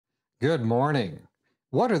Good morning.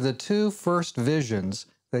 What are the two first visions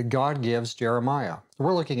that God gives Jeremiah?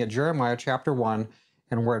 We're looking at Jeremiah chapter 1,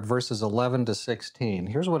 and we're at verses 11 to 16.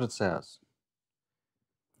 Here's what it says.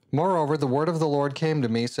 Moreover, the word of the Lord came to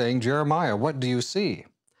me, saying, Jeremiah, what do you see?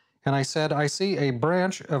 And I said, I see a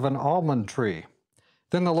branch of an almond tree.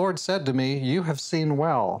 Then the Lord said to me, You have seen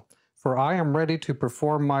well, for I am ready to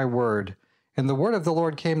perform my word. And the word of the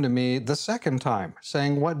Lord came to me the second time,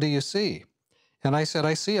 saying, What do you see? And I said,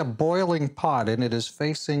 I see a boiling pot, and it is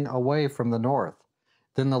facing away from the north.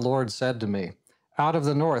 Then the Lord said to me, Out of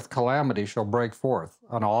the north calamity shall break forth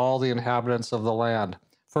on all the inhabitants of the land.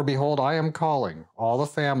 For behold, I am calling all the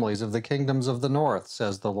families of the kingdoms of the north,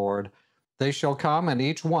 says the Lord. They shall come, and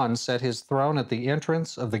each one set his throne at the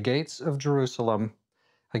entrance of the gates of Jerusalem,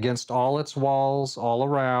 against all its walls all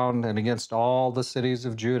around, and against all the cities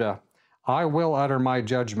of Judah. I will utter my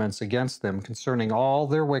judgments against them concerning all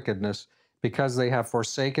their wickedness, because they have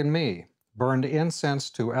forsaken me, burned incense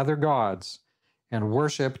to other gods, and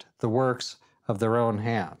worshipped the works of their own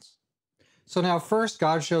hands. So now first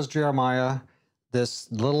God shows Jeremiah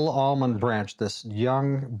this little almond branch, this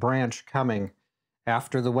young branch coming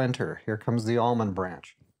after the winter. Here comes the almond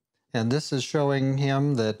branch. And this is showing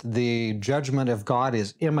him that the judgment of God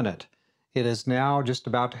is imminent. It is now just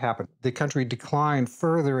about to happen. The country declined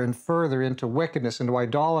further and further into wickedness, into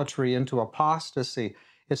idolatry, into apostasy.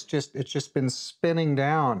 It's just been spinning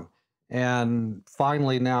down, and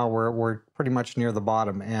finally now we're pretty much near the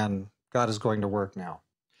bottom, and God is going to work now.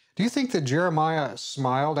 Do you think that Jeremiah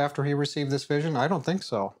smiled after he received this vision? I don't think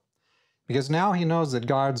so, because now he knows that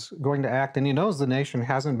God's going to act, and he knows the nation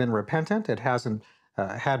hasn't been repentant. It hasn't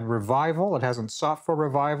had revival. It hasn't sought for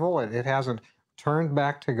revival. It hasn't turned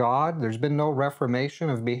back to God. There's been no reformation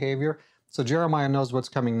of behavior. So Jeremiah knows what's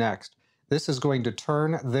coming next. This is going to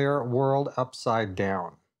turn their world upside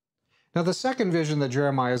down. Now, the second vision that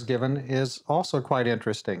Jeremiah is given is also quite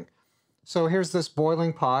interesting. So here's this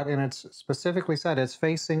boiling pot, and it's specifically said it's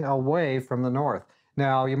facing away from the north.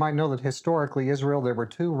 Now, you might know that historically Israel, there were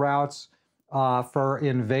two routes for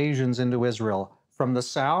invasions into Israel. From the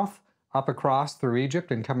south, up across through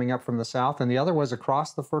Egypt and coming up from the south, and the other was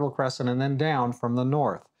across the Fertile Crescent and then down from the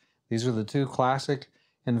north. These are the two classic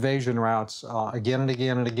invasion routes again and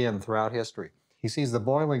again and again throughout history. He sees the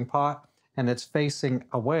boiling pot, and it's facing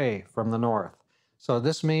away from the north. So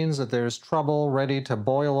this means that there's trouble ready to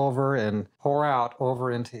boil over and pour out over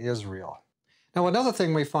into Israel. Now, another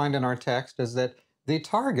thing we find in our text is that the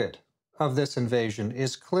target of this invasion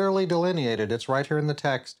is clearly delineated. It's right here in the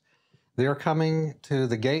text. They're coming to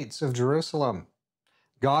the gates of Jerusalem.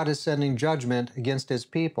 God is sending judgment against his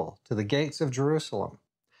people to the gates of Jerusalem.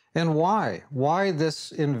 And why? Why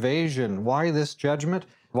this invasion? Why this judgment?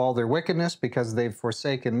 Of all their wickedness, because they've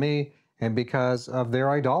forsaken me, and because of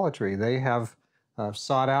their idolatry. They have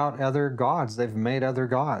sought out other gods. They've made other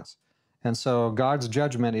gods. And so God's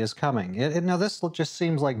judgment is coming. Now this just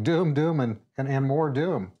seems like doom, and more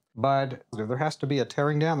doom. But there has to be a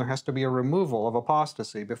tearing down. There has to be a removal of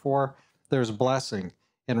apostasy before there's blessing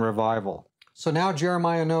and revival. So now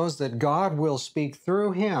Jeremiah knows that God will speak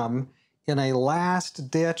through him in a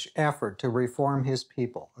last-ditch effort to reform his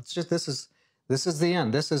people. This is the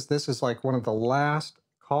end. This is like one of the last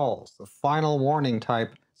calls, the final warning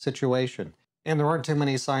type situation. And there aren't too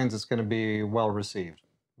many signs it's going to be well received.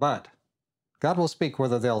 But God will speak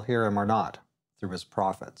whether they'll hear him or not through his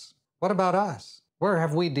prophets. What about us? Where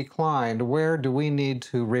have we declined? Where do we need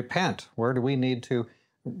to repent? Where do we need to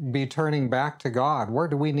be turning back to God? Where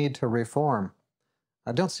do we need to reform?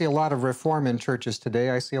 I don't see a lot of reform in churches today.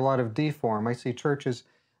 I see a lot of deform. I see churches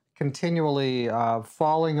continually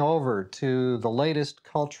falling over to the latest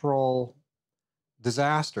cultural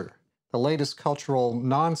disaster, the latest cultural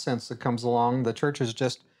nonsense that comes along. The church is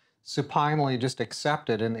just supinely just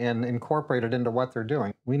accepted and incorporated into what they're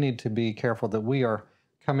doing. We need to be careful that we are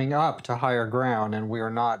coming up to higher ground and we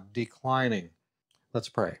are not declining. Let's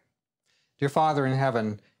pray. Dear Father in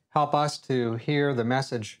heaven, help us to hear the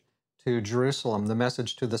message to Jerusalem, the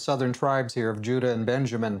message to the southern tribes here of Judah and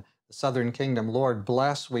Benjamin, the southern kingdom. Lord,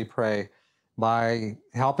 bless, we pray, by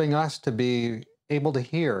helping us to be able to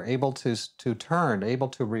hear, able to turn, able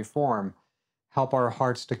to reform. Help our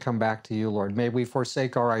hearts to come back to you, Lord. May we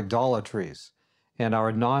forsake our idolatries and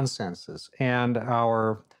our nonsenses and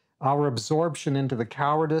our absorption into the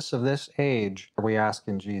cowardice of this age. We ask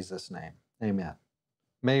in Jesus' name. Amen.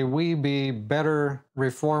 May we be better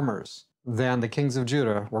reformers than the kings of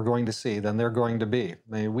Judah we're going to see, than they're going to be.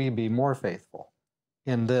 May we be more faithful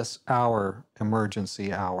in this our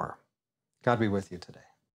emergency hour. God be with you today.